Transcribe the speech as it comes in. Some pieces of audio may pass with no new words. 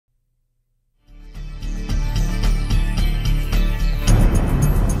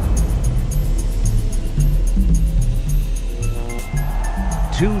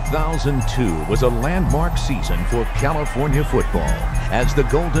2002 was a landmark season for California football as the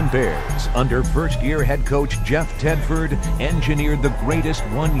Golden Bears, under first-year head coach Jeff Tedford, engineered the greatest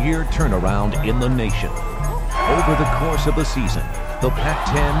one-year turnaround in the nation. Over the course of the season, the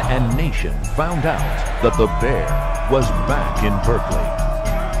Pac-10 and nation found out that the Bear was back in Berkeley.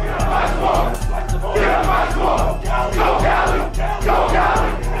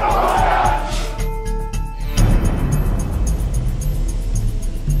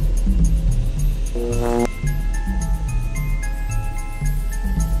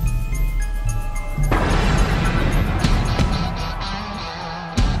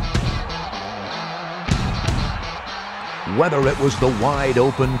 Whether it was the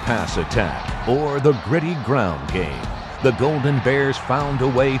wide-open pass attack or the gritty ground game, the Golden Bears found a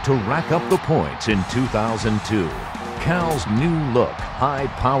way to rack up the points in 2002. Cal's new look,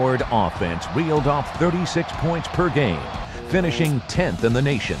 high-powered offense reeled off 36 points per game, finishing 10th in the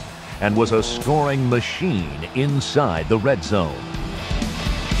nation, and was a scoring machine inside the red zone.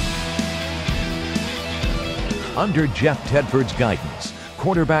 Under Jeff Tedford's guidance,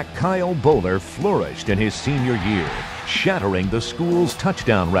 quarterback Kyle Boller flourished in his senior year, shattering the school's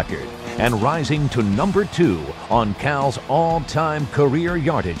touchdown record and rising to number 2 on Cal's all-time career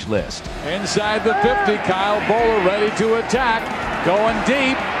yardage list. Inside the 50, Kyle Boller ready to attack, going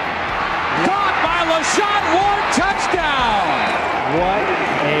deep. Caught by LaShawn Ward, touchdown! What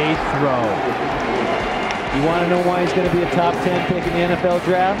a throw. You want to know why he's going to be a top 10 pick in the NFL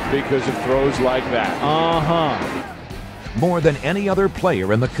draft? Because of throws like that. More than any other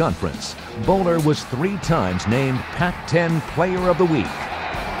player in the conference, Boller was 3 times named Pac-10 Player of the Week.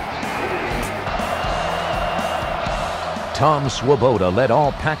 Tom Swoboda led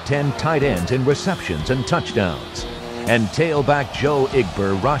all Pac-10 tight ends in receptions and touchdowns. And tailback Joe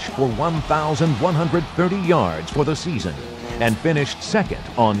Igber rushed for 1,130 yards for the season and finished second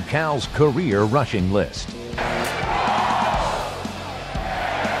on Cal's career rushing list.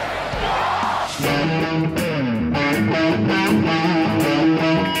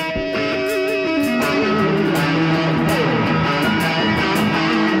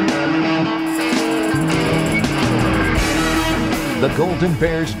 The Golden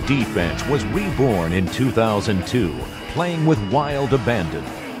Bears defense was reborn in 2002, playing with wild abandon.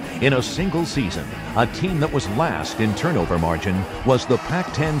 In a single season, a team that was last in turnover margin was the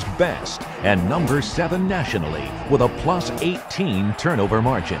Pac-10's best and number 7 nationally with a +18 turnover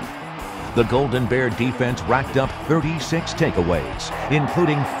margin. The Golden Bear defense racked up 36 takeaways,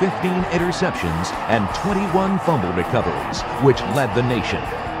 including 15 interceptions and 21 fumble recoveries, which led the nation.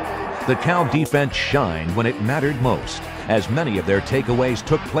 The Cal defense shined when it mattered most, as many of their takeaways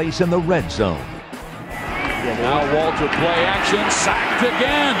took place in the red zone. Now Walter, play action, sacked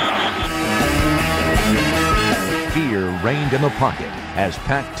again. Fear reigned in the pocket as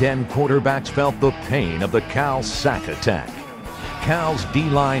Pac-10 quarterbacks felt the pain of the Cal sack attack. Cal's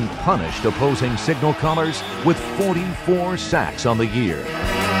D-line punished opposing signal callers with 44 sacks on the year.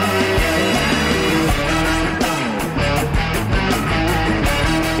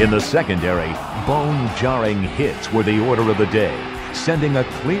 In the secondary, bone-jarring hits were the order of the day, sending a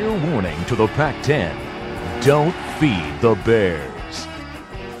clear warning to the Pac-10. Don't feed the Bears.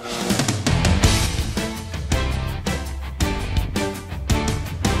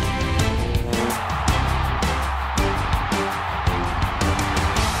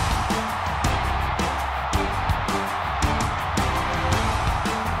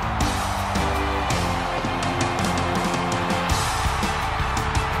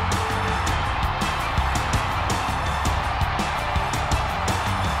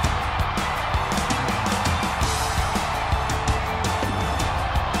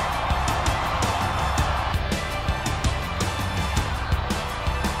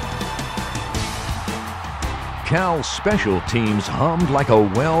 Cal's special teams hummed like a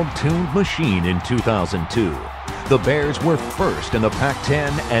well-tuned machine in 2002. The Bears were first in the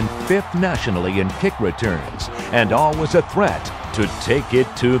Pac-10 and 5th nationally in kick returns, and always a threat to take it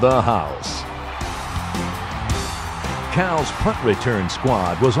to the house. Cal's punt return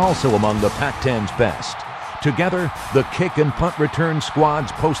squad was also among the Pac-10's best. Together, the kick and punt return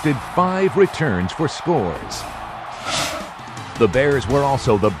squads posted 5 returns for scores. The Bears were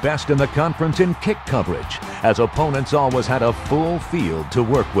also the best in the conference in kick coverage, as opponents always had a full field to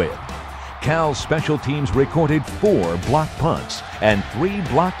work with. Cal's special teams recorded 4 blocked punts and 3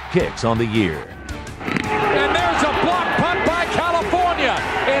 blocked kicks on the year. And there's a blocked punt by California.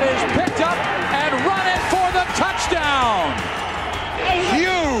 It is picked up and run in for the touchdown.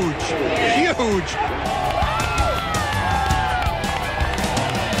 Huge.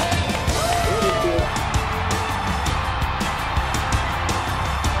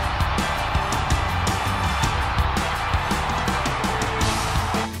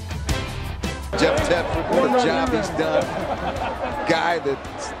 Jeff Tedford, what a job he's done. Guy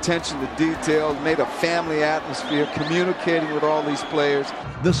that's attention to detail, made a family atmosphere, communicating with all these players.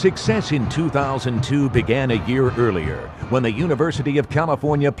 The success in 2002 began a year earlier when the University of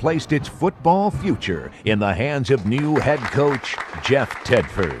California placed its football future in the hands of new head coach Jeff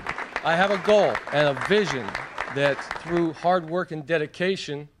Tedford. I have a goal and a vision that through hard work and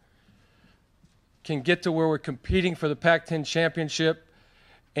dedication can get to where we're competing for the Pac-10 championship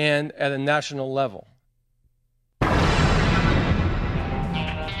and at a national level.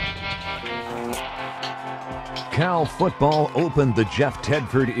 Cal football opened the Jeff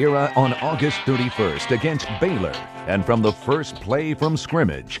Tedford era on August 31st against Baylor. And from the first play from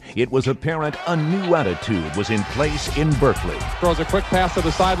scrimmage, it was apparent a new attitude was in place in Berkeley. Throws a quick pass to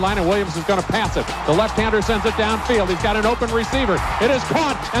the sideline, and Williams is going to pass it. The left-hander sends it downfield. He's got an open receiver. It is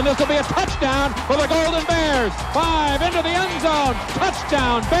caught, and this will be a touchdown for the Golden Bears. 5 into the end zone.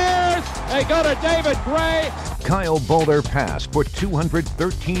 Touchdown, Bears. They go to David Gray. Kyle Boller passed for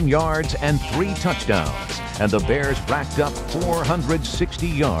 213 yards and 3 touchdowns, and the Bears racked up 460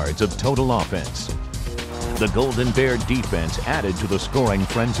 yards of total offense. The Golden Bear defense added to the scoring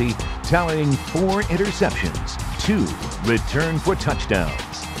frenzy, tallying 4 interceptions, 2 returned for touchdowns.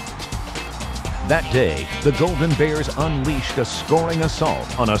 That day, the Golden Bears unleashed a scoring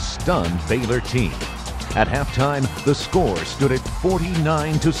assault on a stunned Baylor team. At halftime, the score stood at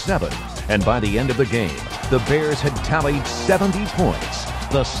 49-7, and by the end of the game, the Bears had tallied 70 points,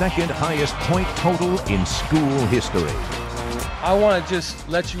 the second highest point total in school history. I want to just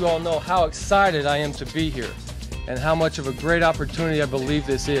let you all know how excited I am to be here and how much of a great opportunity I believe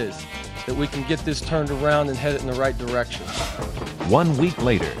this is, that we can get this turned around and head it in the right direction. 1 week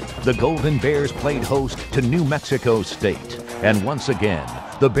later, the Golden Bears played host to New Mexico State. And once again,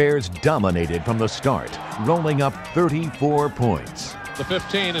 the Bears dominated from the start, rolling up 34 points. The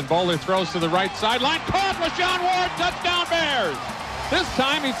 15, and Boller throws to the right sideline. Caught, LaShawn Ward, touchdown Bears. This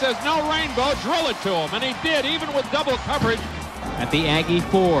time he says no rainbow, drill it to him, and he did, even with double coverage. At the Aggie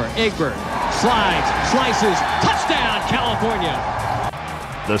 4, Egbert slides, slices, touchdown, California.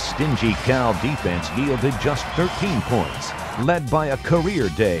 The stingy Cal defense yielded just 13 points, led by a career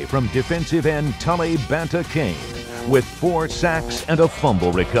day from defensive end Tully Banta-Cain, with 4 sacks and a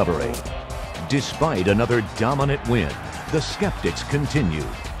fumble recovery. Despite another dominant win, the skeptics continued.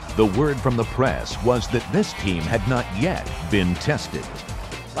 The word from the press was that this team had not yet been tested.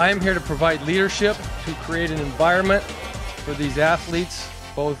 I am here to provide leadership, to create an environment for these athletes,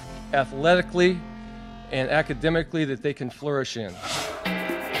 both athletically and academically, that they can flourish in.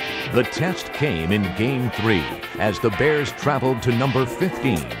 The test came in Game 3 as the Bears traveled to number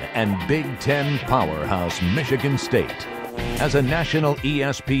 15 and Big Ten powerhouse Michigan State. As a national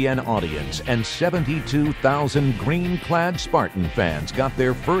ESPN audience and 72,000 green-clad Spartan fans got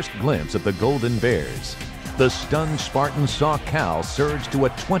their first glimpse of the Golden Bears, the stunned Spartans saw Cal surge to a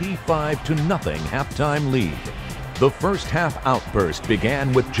 25-0 halftime lead. The first half outburst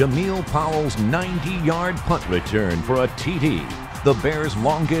began with Jamil Powell's 90-yard punt return for a TD, the Bears'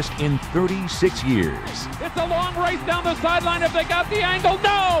 longest in 36 years. It's a long race down the sideline. If they got the angle,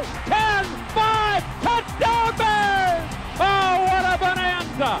 no! 10, 5, touchdown Bears! Oh, what a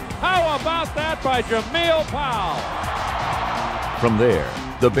bonanza! How about that by Jamil Powell? From there,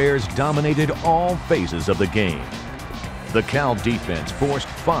 the Bears dominated all phases of the game. The Cal defense forced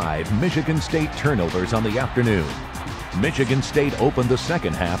 5 Michigan State turnovers on the afternoon. Michigan State opened the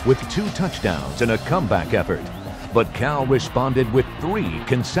second half with 2 touchdowns and a comeback effort. But Cal responded with 3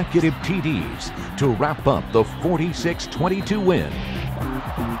 consecutive TDs to wrap up the 46-22 win.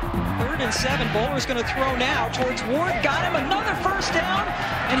 3rd and 7, Boller's going to throw now towards Ward, got him another first down,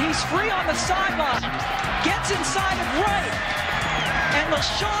 and he's free on the sideline. Gets inside of right, and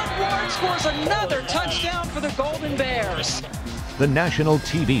LaShawn Ward scores another touchdown for the Golden Bears. The national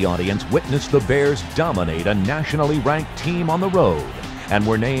TV audience witnessed the Bears dominate a nationally ranked team on the road and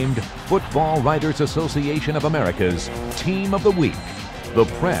were named Football Writers Association of America's Team of the Week. The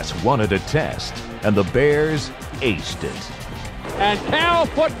press wanted a test, and the Bears aced it. And Cal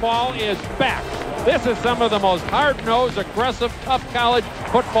football is back. This is some of the most hard-nosed, aggressive, tough college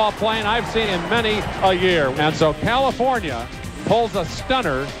football playing I've seen in many a year. And so California pulls a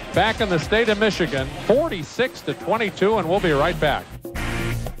stunner back in the state of Michigan, 46-22, and we'll be right back.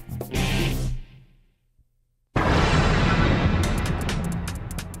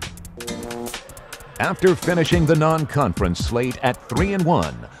 After finishing the non-conference slate at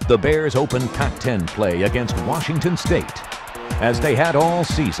 3-1, the Bears opened Pac-10 play against Washington State. As they had all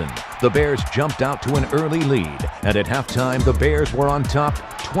season, the Bears jumped out to an early lead, and at halftime, the Bears were on top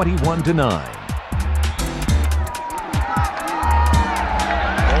 21-9.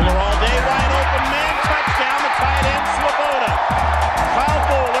 Boller all day, wide open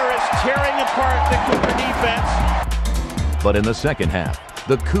for the Cougar defense. But in the second half,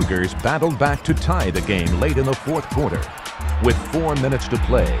 the Cougars battled back to tie the game late in the fourth quarter. With 4 minutes to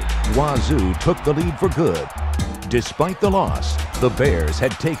play, Wazoo took the lead for good. Despite the loss, the Bears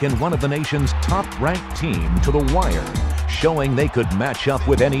had taken one of the nation's top-ranked team to the wire, showing they could match up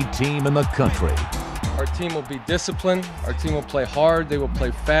with any team in the country. Our team will be disciplined. Our team will play hard. They will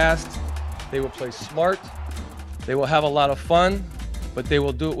play fast. They will play smart. They will have a lot of fun, but they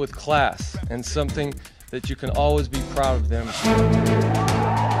will do it with class and something that you can always be proud of them.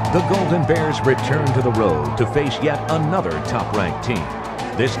 The Golden Bears returned to the road to face yet another top-ranked team.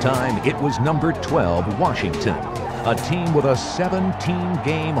 This time it was number 12, Washington, a team with a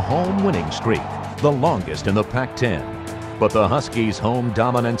 17-game home winning streak, the longest in the Pac-10. But the Huskies' home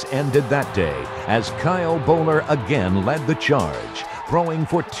dominance ended that day as Kyle Boller again led the charge, throwing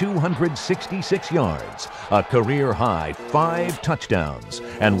for 266 yards, a career-high 5 touchdowns,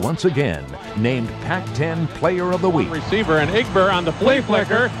 and once again named Pac-10 Player of the Week. Receiver and Igber on the flea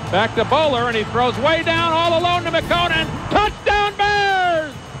flicker, back to Boller, and he throws way down all alone to McConan. Touchdown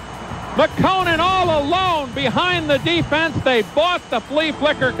Bears! McConan all alone behind the defense. They bought the flea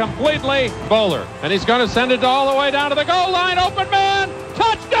flicker completely. Boller, and he's going to send it all the way down to the goal line. Open man,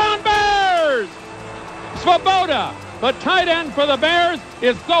 touchdown Bears! Svoboda, the tight end for the Bears,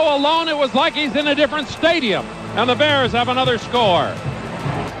 is so alone it was like he's in a different stadium. And the Bears have another score.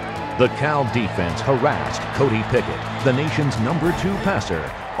 The Cal defense harassed Cody Pickett, the nation's number 2 passer,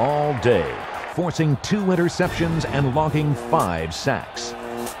 all day, forcing 2 interceptions and logging 5 sacks.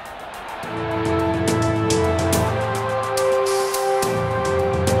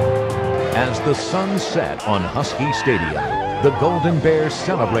 As the sun set on Husky Stadium, the Golden Bears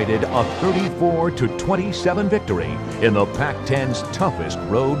celebrated a 34-27 victory in the Pac-10's toughest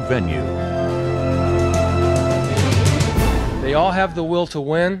road venue. They all have the will to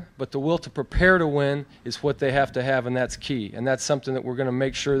win, but the will to prepare to win is what they have to have, and that's key. And that's something that we're going to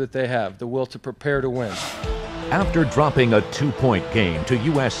make sure that they have, the will to prepare to win. After dropping a 2-point game to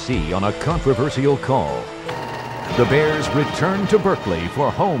USC on a controversial call, the Bears returned to Berkeley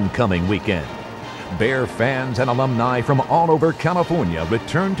for homecoming weekend. Bear fans and alumni from all over California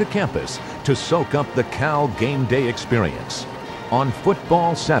returned to campus to soak up the Cal game day experience. On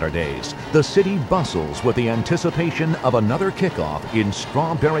football Saturdays, the city bustles with the anticipation of another kickoff in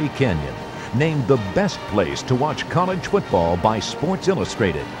Strawberry Canyon, named the best place to watch college football by Sports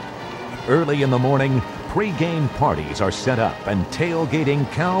Illustrated. Early in the morning, pre-game parties are set up and tailgating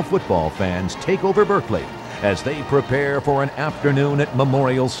Cal football fans take over Berkeley as they prepare for an afternoon at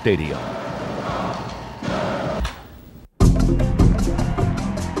Memorial Stadium.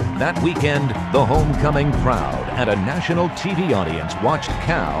 That weekend, the homecoming crowd and a national TV audience watched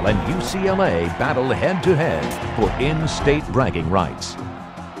Cal and UCLA battle head-to-head for in-state bragging rights.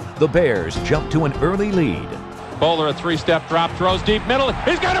 The Bears jumped to an early lead. Boller, a 3-step drop, throws deep middle.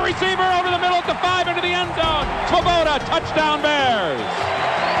 He's got a receiver over the middle at the 5 into the end zone. Svoboda, touchdown Bears.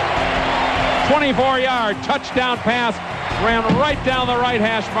 24-yard touchdown pass, ran right down the right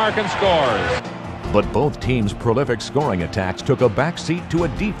hash mark and scores. But both teams' prolific scoring attacks took a backseat to a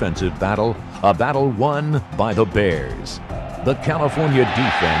defensive battle, a battle won by the Bears. The California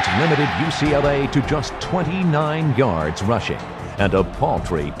defense limited UCLA to just 29 yards rushing and a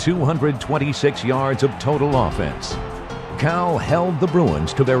paltry 226 yards of total offense. Cal held the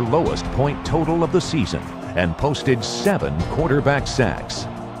Bruins to their lowest point total of the season and posted 7 quarterback sacks.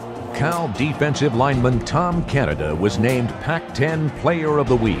 Cal defensive lineman Tom Canada was named Pac-10 Player of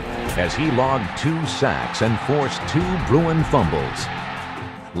the Week as he logged 2 sacks and forced 2 Bruin fumbles.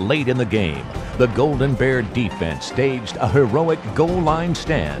 Late in the game, the Golden Bear defense staged a heroic goal line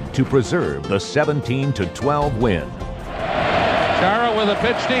stand to preserve the 17-12 win. Chara with a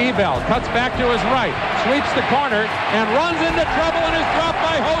pitch to Ebel, cuts back to his right, sweeps the corner, and runs into trouble and is dropped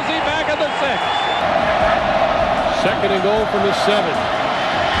by Hosey back at the 6. Second and goal from the 7.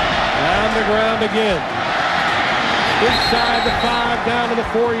 Down the ground again. Inside the 5, down to the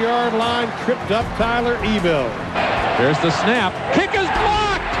 4-yard line, tripped up Tyler Ebel. There's the snap. Kick is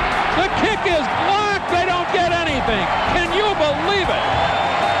blocked! The kick is blocked! They don't get anything. Can you believe it?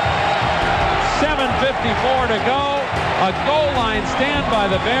 7:54 to go. A goal line stand by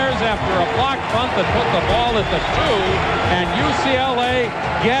the Bears after a blocked punt that put the ball at the 2, and UCLA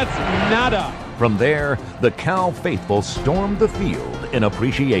gets nada. From there, the Cal faithful stormed the field in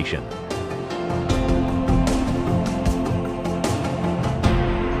appreciation.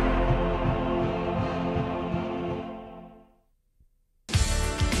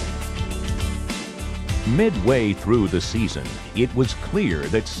 Midway through the season, it was clear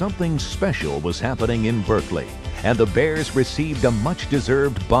that something special was happening in Berkeley, and the Bears received a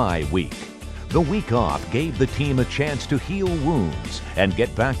much-deserved bye week. The week off gave the team a chance to heal wounds and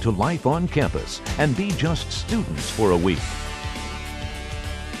get back to life on campus and be just students for a week.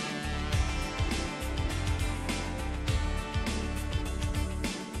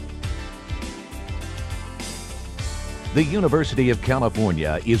 The University of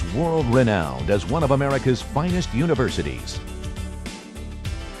California is world-renowned as one of America's finest universities.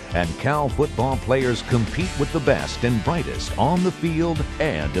 And Cal football players compete with the best and brightest on the field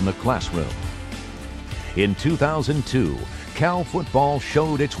and in the classroom. In 2002, Cal football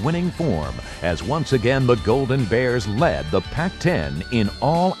showed its winning form as once again the Golden Bears led the Pac-10 in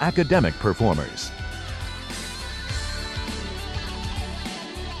all academic performers.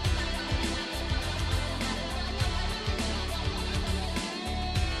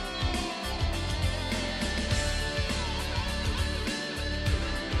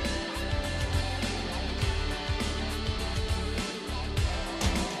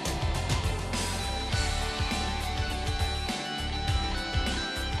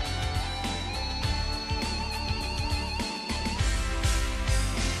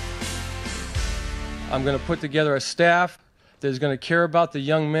 I'm going to put together a staff that is going to care about the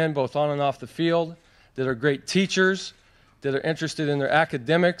young men both on and off the field, that are great teachers, that are interested in their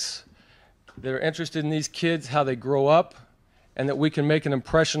academics, that are interested in these kids, how they grow up, and that we can make an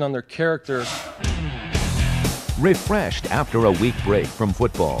impression on their character. Refreshed after a week break from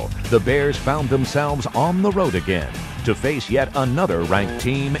football, the Bears found themselves on the road again to face yet another ranked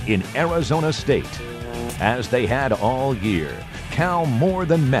team in Arizona State. As they had all year, Cal more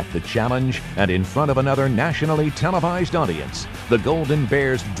than met the challenge, and in front of another nationally televised audience, the Golden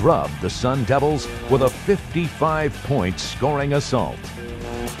Bears drubbed the Sun Devils with a 55-point scoring assault.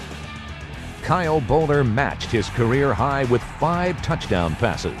 Kyle Boller matched his career high with 5 touchdown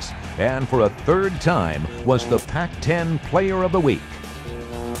passes, and for a third time was the Pac-10 Player of the Week.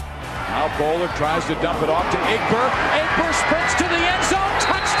 Now Boller tries to dump it off to Egbert. Egbert sprints to the end zone.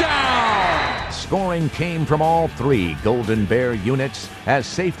 Touchdown! Scoring came from all 3 Golden Bear units as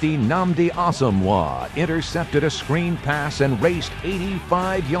safety Nnamdi Asomugha intercepted a screen pass and raced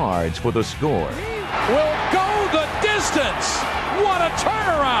 85 yards for the score. Will go the distance. What a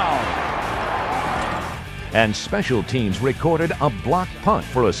turnaround! And special teams recorded a block punt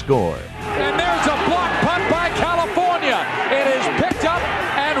for a score. And there's a block punt by California. It is picked up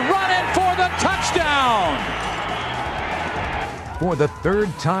and run in for the touchdown. For the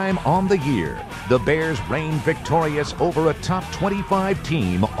 3rd time on the year, the Bears reigned victorious over a top 25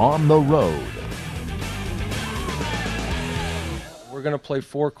 team on the road. We're going to play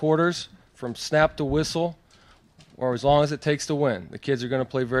 4 quarters from snap to whistle, or as long as it takes to win. The kids are going to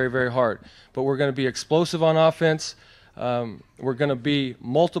play very, very hard. But we're going to be explosive on offense. We're going to be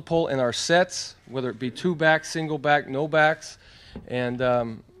multiple in our sets, whether it be 2 backs, single back, no backs. And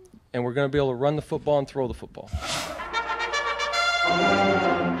we're going to be able to run the football and throw the football.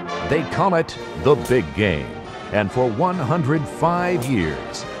 They call it the big game. And for 105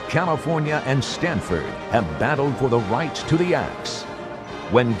 years, California and Stanford have battled for the rights to the axe.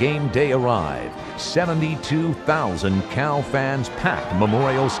 When game day arrived, 72,000 Cal fans packed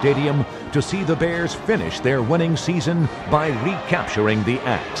Memorial Stadium to see the Bears finish their winning season by recapturing the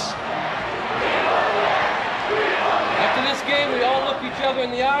axe. After this game, we all look each other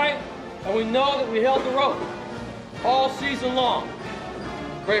in the eye, and we know that we held the rope all season long.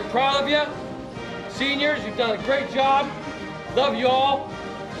 Very proud of you. Seniors, you've done a great job. Love you all.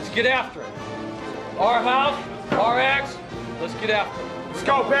 Let's get after it. Our house, our axe, let's get after it. Let's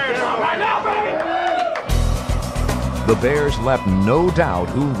go Bears right now, baby! The Bears left no doubt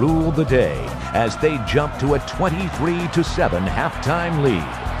who ruled the day as they jumped to a 23-7 halftime lead.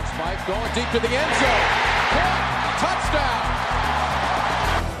 Spike going deep to the end zone. Touchdown!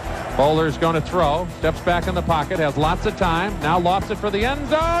 Boller's going to throw, steps back in the pocket, has lots of time, now lofts it for the end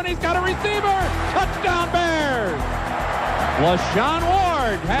zone. He's got a receiver! Touchdown Bears! LaShawn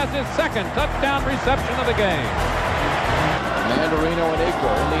Ward has his 2nd touchdown reception of the game. Mandarino and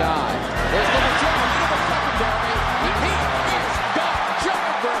Egbert in the eye. There's number 7 into the secondary. He is gone. Joe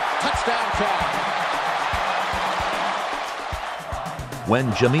Egbert, touchdown Cal.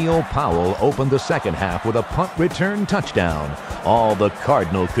 When Jameel Powell opened the second half with a punt return touchdown, all the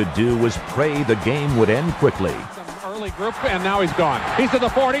Cardinal could do was pray the game would end quickly. Some early group, and now he's gone. He's to the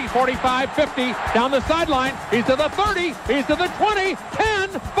 40, 45, 50, down the sideline. He's to the 30, he's to the 20, 10,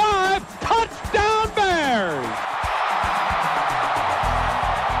 5, touchdown Bears!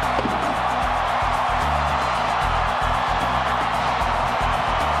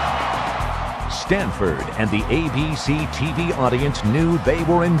 Stanford and the ABC TV audience knew they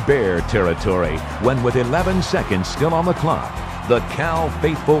were in Bear territory when, with 11 seconds still on the clock, the Cal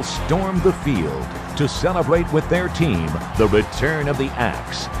faithful stormed the field to celebrate with their team the return of the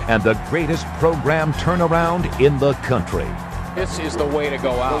Axe and the greatest program turnaround in the country. This is the way to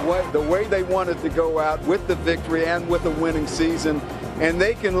go out. The way they wanted to go out with the victory and with a winning season. And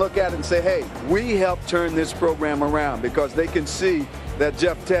they can look at it and say, hey, we helped turn this program around, because they can see that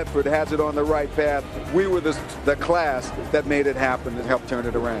Jeff Tedford has it on the right path. We were the class that made it happen and helped turn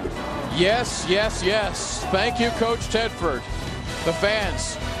it around. Yes, yes, yes. Thank you, Coach Tedford. The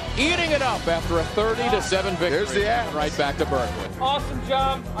fans eating it up after a 30-7 victory. There's the Axe. Right back to Berkeley. Awesome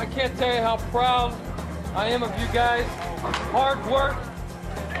job. I can't tell you how proud I am of you guys. Hard work.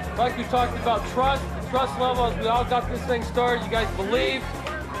 Like we talked about, trust level as we all got this thing started. You guys believed.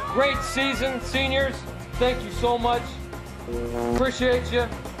 Great season, seniors. Thank you so much. Appreciate you.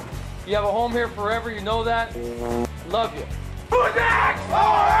 You have a home here forever. You know that. Love you. Who's next?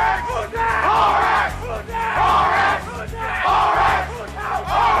 Who's next? Who's next?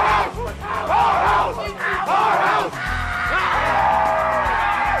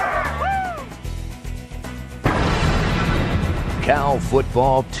 Cal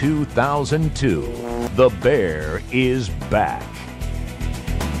Football 2002. The Bear is back.